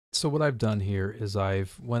so what I've done here is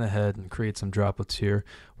I've went ahead and created some droplets here.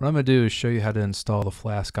 What I'm going to do is show you how to install the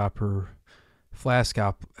Flask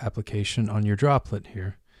application on your droplet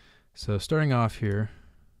here. So starting off here,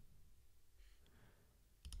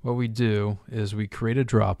 what we do is we create a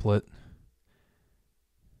droplet,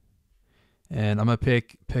 and I'm going to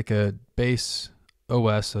pick a base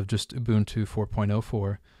OS of just Ubuntu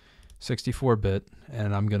 4.04, 64-bit,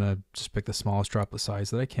 and I'm going to just pick the smallest droplet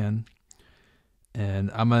size that I can.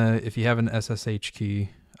 And if you have an SSH key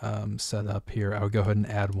set up here, I would go ahead and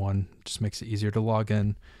add one. Just makes it easier to log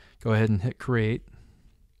in. Go ahead and hit create.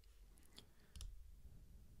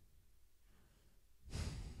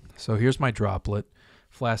 So here's my droplet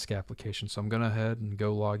Flask application. So I'm going to head and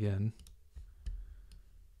go log in.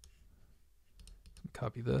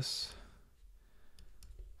 Copy this.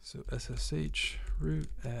 So SSH root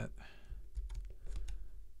at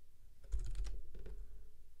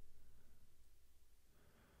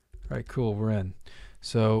all right, cool, we're in.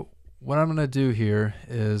 So what I'm going to do here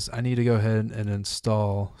is I need to go ahead and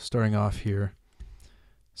install, starting off here.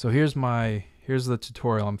 So here's the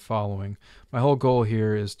tutorial I'm following. My whole goal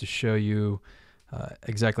here is to show you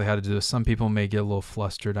exactly how to do this. Some people may get a little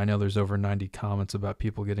flustered. I know there's over 90 comments about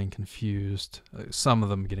people getting confused, some of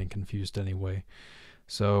them getting confused anyway.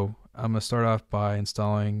 So I'm going to start off by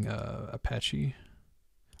installing Apache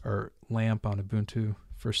or LAMP on Ubuntu,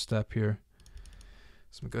 first step here.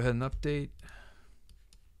 So I'm going to go ahead and update.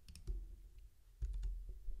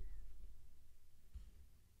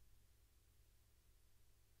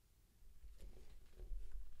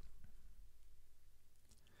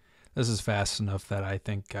 This is fast enough that I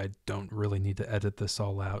think I don't really need to edit this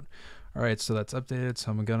all out. All right, so that's updated.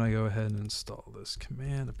 So I'm going to go ahead and install this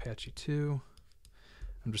command, Apache 2.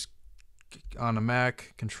 I'm just on a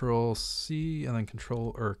Mac, Control C, and then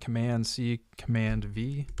Command C, Command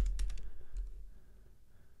V.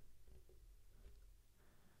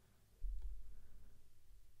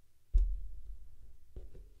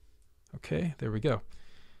 Okay, there we go.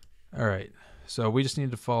 All right, so we just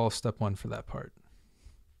need to follow step 1 for that part.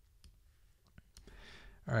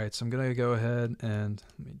 All right, so I'm going to go ahead and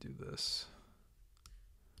let me do this.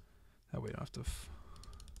 That way I don't have to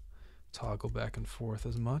toggle back and forth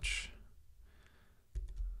as much.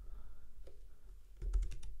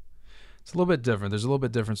 It's a little bit different. There's a little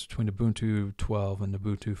bit difference between Ubuntu 12 and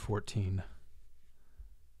Ubuntu 14.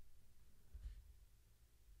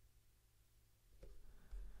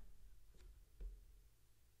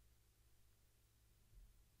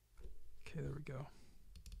 Okay, there we go.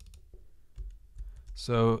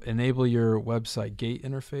 So enable your website gate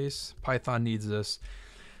interface. Python needs this.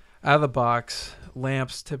 Out of the box,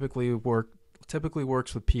 lamps typically works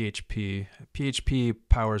with PHP. PHP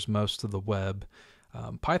powers most of the web.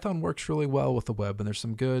 Python works really well with the web, and there's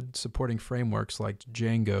some good supporting frameworks like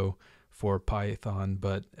Django for Python,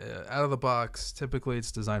 but out of the box, typically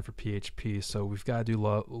it's designed for PHP, so we've got to do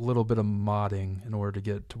a little bit of modding in order to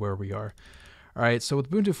get to where we are. All right, so with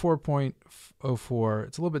Ubuntu 4.04,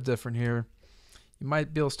 it's a little bit different here. You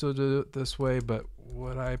might be able to still do it this way, but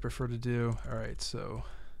what I prefer to do, all right, so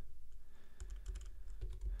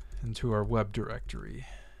into our web directory.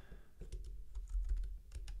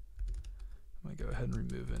 I'm going to go ahead and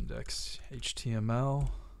remove index HTML.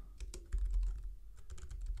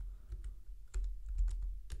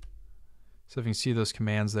 So if you can see those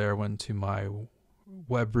commands there, I went to my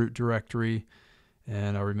web root directory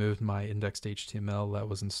and I removed my indexed HTML that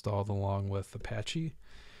was installed along with Apache.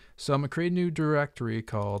 So I'm going to create a new directory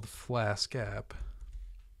called Flask app.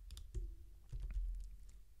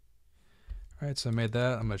 All right, so I made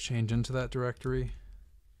that. I'm going to change into that directory.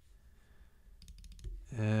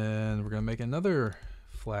 And we're going to make another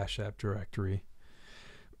Flash app directory.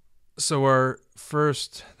 So our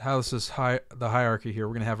first, how this is the hierarchy here,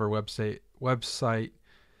 we're going to have our website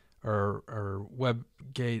or web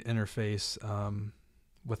gate interface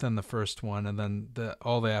within the first one, and then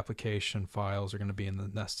all the application files are going to be in the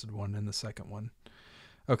nested one in the second one.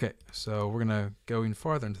 Okay, so we're going to go even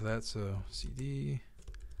farther into that. So cd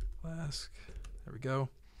Flask, there we go.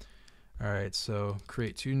 All right, so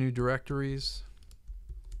create 2 new directories.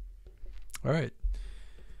 All right,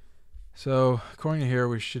 so according to here,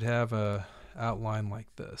 we should have a outline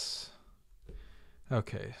like this.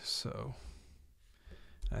 Okay, so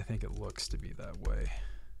I think it looks to be that way.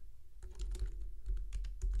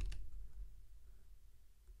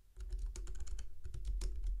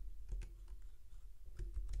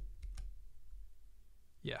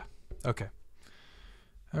 Yeah, okay.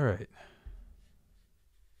 All right.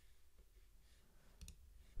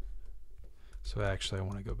 So actually I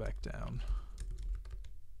want to go back down.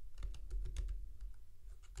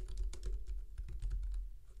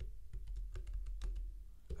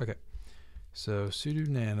 Okay, so sudo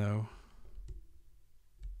nano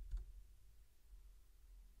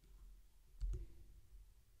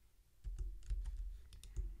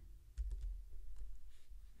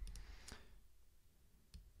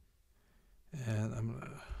and I'm gonna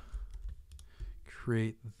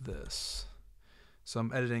create this. So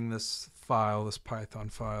I'm editing this file, this Python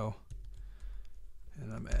file,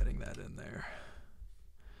 and I'm adding that in there.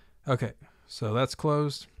 Okay, so that's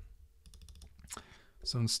closed.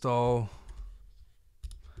 So install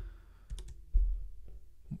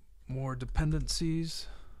more dependencies.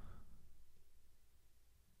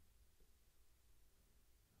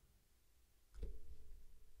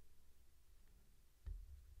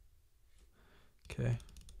 Okay.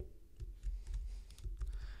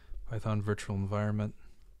 Python virtual environment.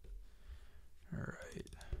 All right,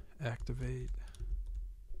 activate.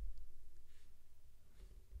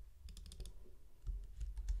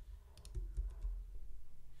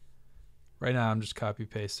 Right now I'm just copy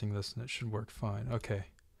pasting this and it should work fine. Okay.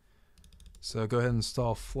 So go ahead and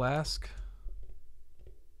install Flask.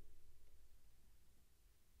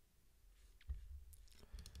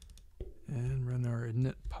 And run our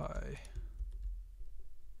initpy.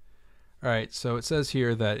 Alright, so it says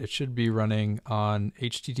here that it should be running on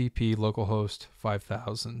HTTP localhost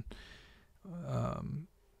 5000.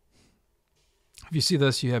 If you see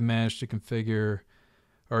this, you have managed to configure,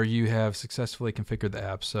 or you have successfully configured the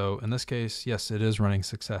app. So in this case, yes, it is running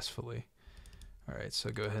successfully. Alright, so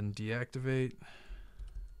go ahead and deactivate.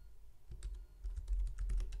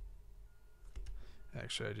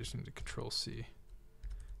 Actually, I just need to Control C.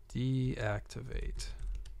 Deactivate.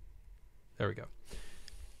 There we go.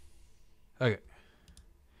 Okay.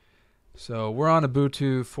 So we're on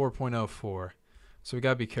Ubuntu 4.04. So we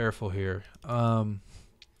gotta be careful here. We're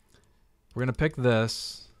gonna pick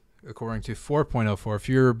this according to 4.04. If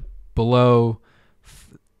you're below,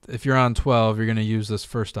 if you're on 12, you're gonna use this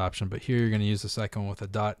first option. But here you're gonna use the second one with a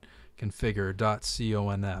 .configure,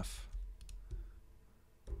 .conf.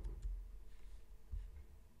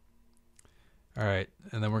 All right,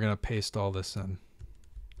 and then we're gonna paste all this in.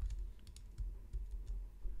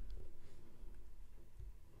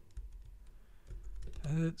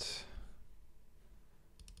 Edit.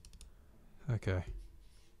 Okay.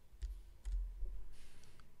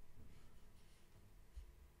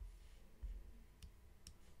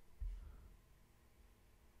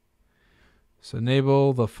 So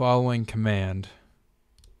enable the following command.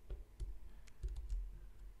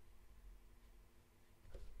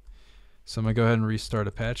 So I'm going to go ahead and restart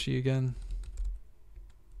Apache again.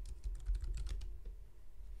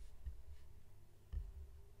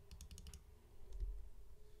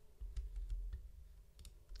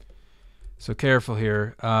 So careful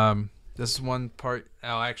here. This is one part.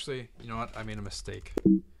 Oh, actually, you know what? I made a mistake.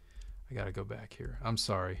 I got to go back here. I'm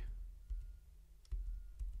sorry.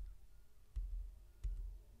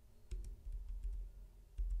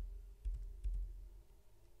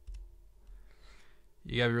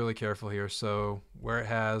 You got to be really careful here. So where it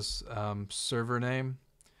has server name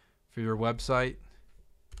for your website,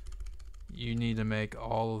 you need to make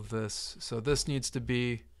all of this. So this needs to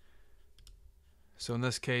be, so in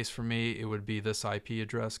this case for me, it would be this IP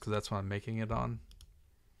address because that's what I'm making it on.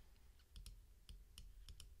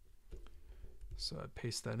 So I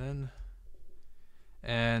paste that in.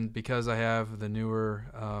 And because I have the newer,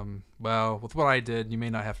 well, with what I did, you may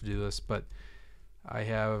not have to do this, but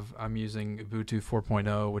I'm using Ubuntu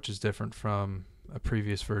 4.0, which is different from a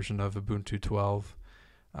previous version of Ubuntu 12.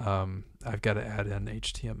 I've got to add in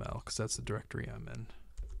HTML because that's the directory I'm in.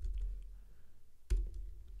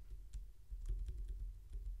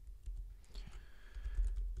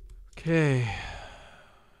 Okay.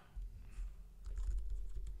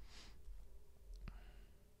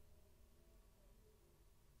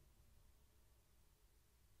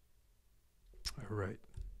 All right.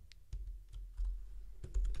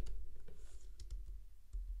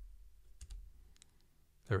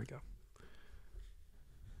 There we go.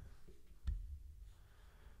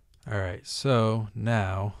 All right, so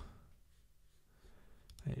now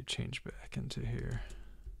I need to change back into here.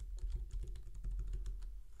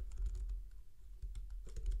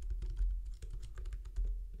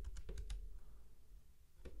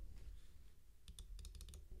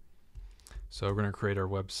 So we're going to create our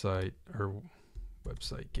website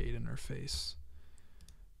gate interface.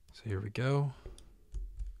 So here we go.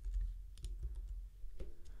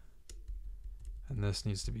 And this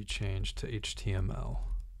needs to be changed to HTML.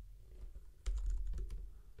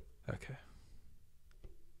 Okay.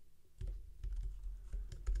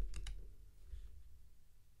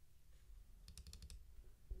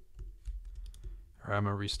 All right, I'm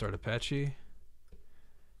going to restart Apache.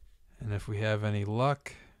 And if we have any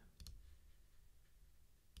luck,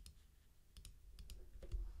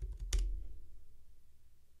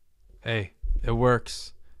 hey, it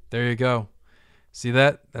works. There you go. See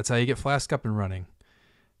that? That's how you get Flask up and running.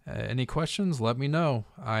 Any questions? Let me know.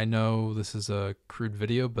 I know this is a crude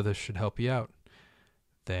video, but this should help you out.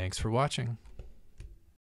 Thanks for watching.